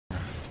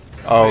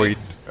Oh, Wait,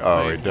 he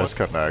what?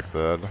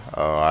 disconnected.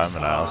 Oh, I'm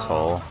an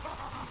asshole.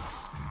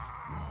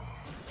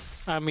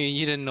 I mean,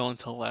 you didn't know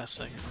until last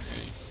second,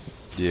 right?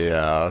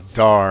 Yeah,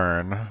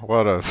 darn.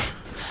 What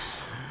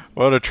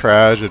a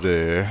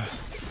tragedy.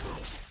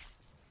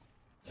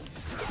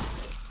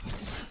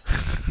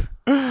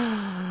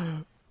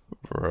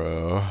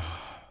 Bro.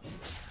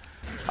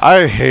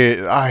 I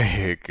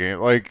hate game.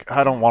 Like,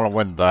 I don't want to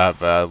win that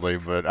badly,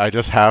 but I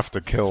just have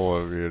to kill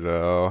him, you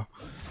know?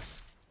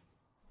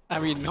 I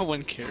mean, no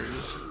one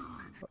cares.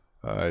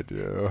 I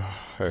do.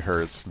 It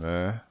hurts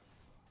me.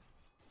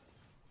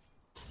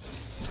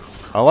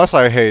 Unless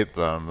I hate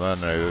them,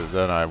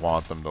 then I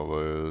want them to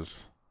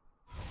lose.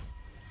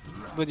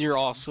 But you're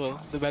also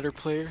the better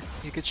player,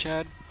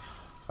 Chad.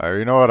 Alright,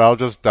 you know what? I'll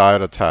just die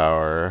to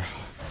tower.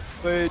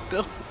 Wait,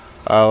 no.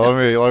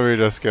 Let me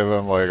just give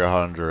him like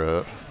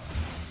 100.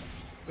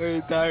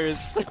 Wait,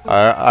 Dyrus.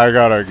 I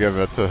gotta give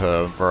it to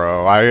him,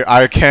 bro.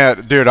 I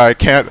can't, dude. I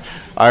can't.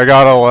 I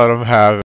gotta let him have it.